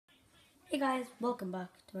Hey guys, welcome back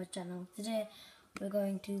to my channel. Today we're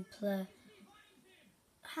going to play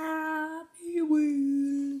Happy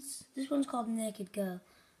Wheels. This one's called Naked Girl.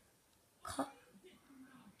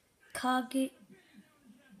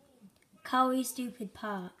 Cowie Stupid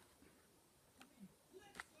Part.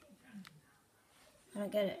 I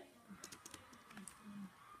don't get it.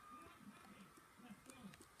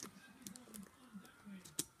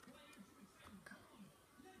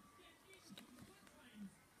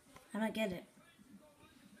 I don't get it.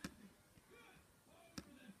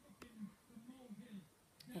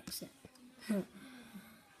 Exit. I'm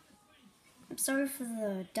sorry for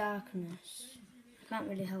the darkness. I can't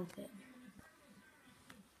really help it.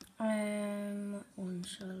 What one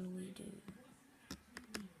shall we do?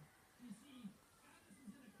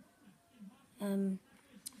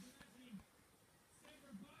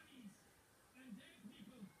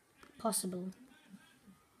 Possible.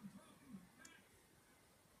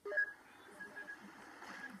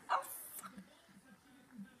 Oh, fuck.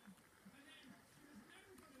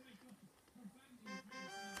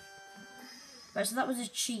 Right, so that was a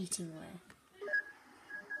cheating way.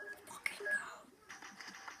 Fucking hell.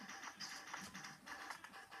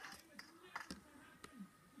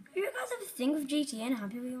 Do you guys ever think of GTA and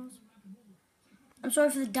Happy Wheels? I'm sorry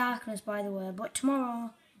for the darkness, by the way, but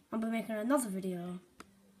tomorrow I'll be making another video.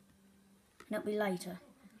 And it'll be later.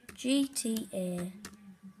 GTA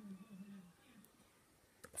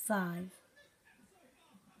 5.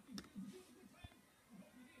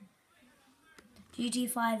 GT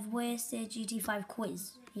 5 wasted, GT 5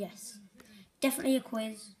 quiz. Yes. Definitely a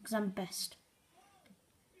quiz, because I'm best.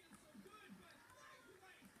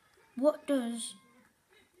 Who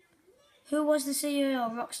was the CEO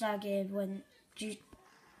of Rockstar Games when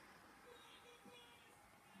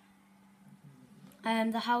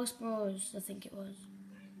the House Bros, I think it was.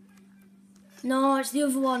 No, it's the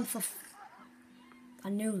other one for... I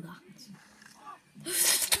knew that.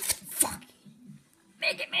 Fuck.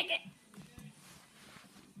 Make it.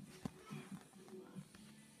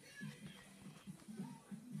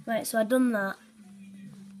 Right, so I've done that.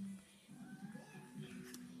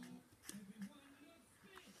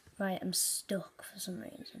 Right, I'm stuck for some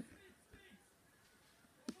reason.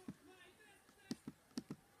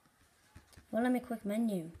 Well, let me quick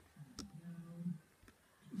menu.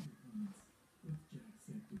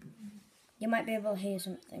 You might be able to hear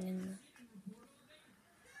something in there.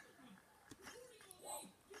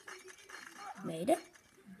 Made it.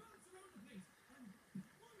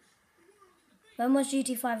 When was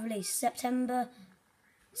GT5 released? September.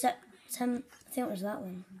 I think it was that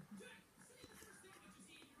one.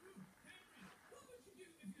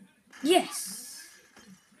 Yes!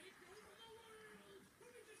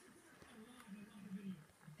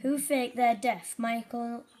 Who faked their death?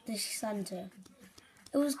 Michael DeSanto.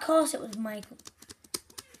 Of course it was Michael.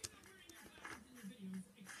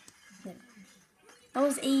 No. That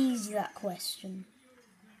was easy, that question.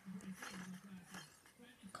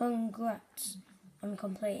 Congrats on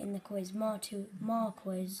completing the quiz. More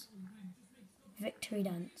quiz. Victory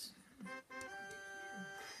dance.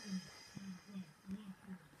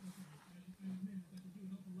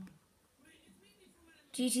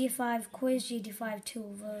 GTA 5 quiz, GTA 5 2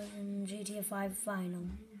 version, GTA 5 final.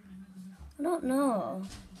 I don't know.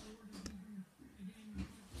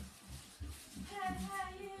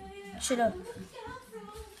 Shut up.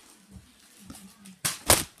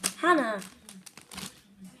 Hannah.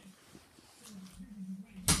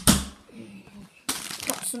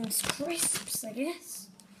 Got some crisps, I guess.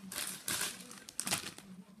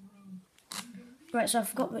 Right, so I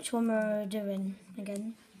forgot which one we're doing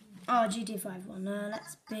again. Oh, GTA 5 one.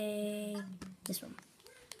 Let's be this one.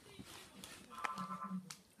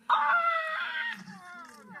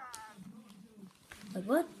 Wait,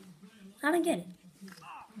 what? I don't get it.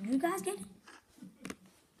 You guys get it?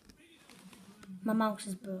 My mouse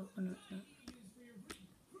is broken. No, it's not.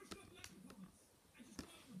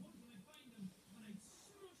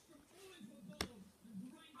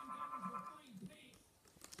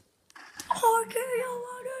 Okay, I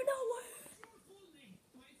wanna know it.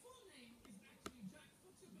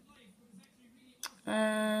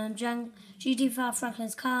 GTA 5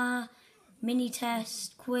 Franklin's car, mini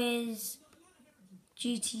test, quiz,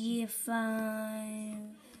 GTA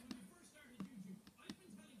 5,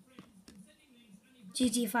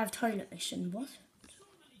 GTA 5 toilet mission. What?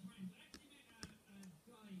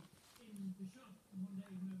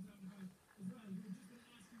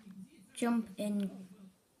 Jump in.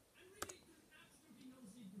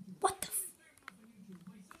 What the f...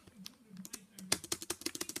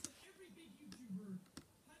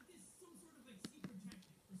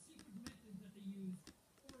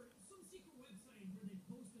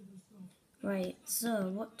 Right,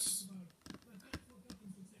 so what's...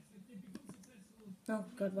 Oh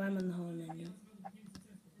god, why am I on the whole menu?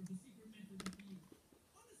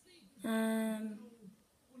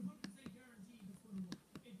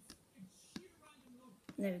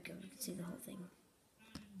 There we go, you can see the whole thing.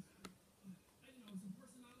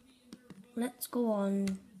 Let's go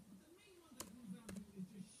on.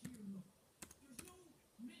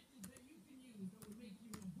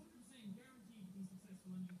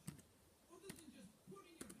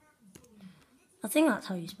 I think that's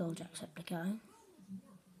how you spell Jacksepticeye.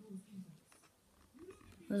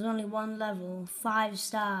 There's only one level, 5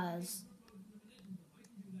 stars.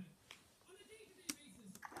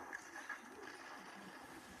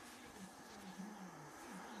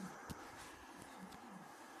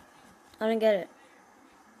 I don't get it.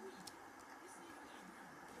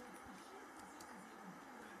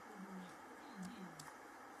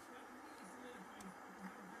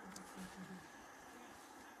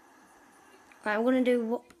 Right, I'm gonna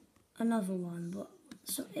do another one, but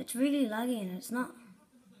it's really laggy and it's not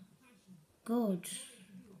good.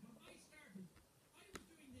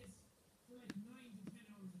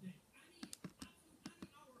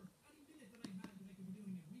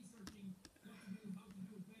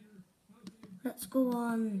 Let's go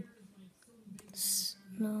on.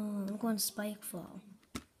 No, I'm going Spikefall.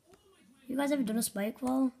 You guys ever done a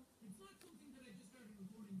Spikefall?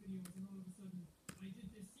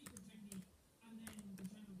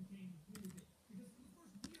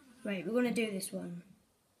 Right, we're gonna do this one.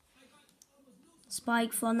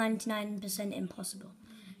 Spikefall 99% impossible.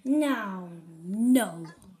 Now, no.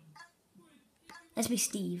 Let's be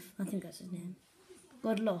Steve. I think that's his name.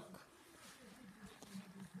 Good luck.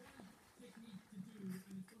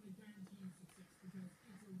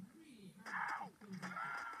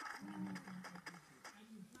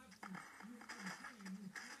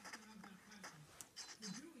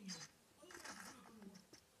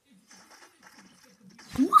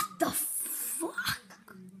 What the fuck?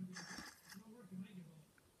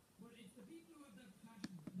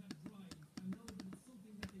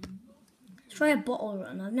 Let's try a bottle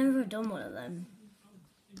run. I've never done one of them.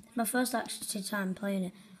 It's my first actual time playing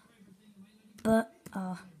it. But,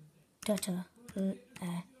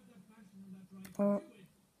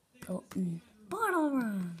 bottle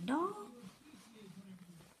run, dog.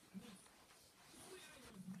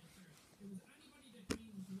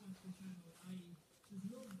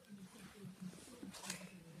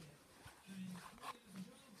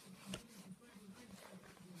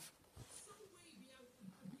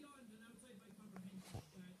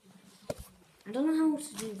 I don't know how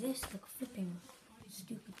to do this, like flipping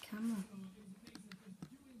stupid camera.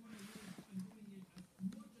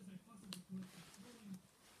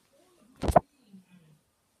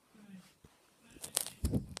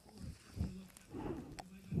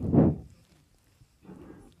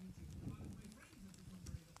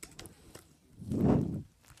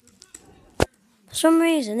 For some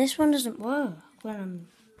reason, this one doesn't work when I'm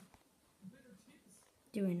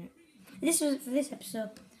doing it. This was for this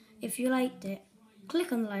episode. If you liked it,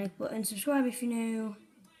 click on the like button, subscribe if you're new.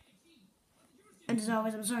 And as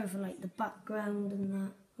always, I'm sorry for like the background and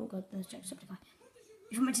that. Oh god, there's Jacksepticeye.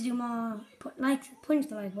 If you want me to do more, punch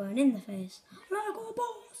the like button in the face. Like a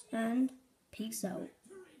boss, and peace out.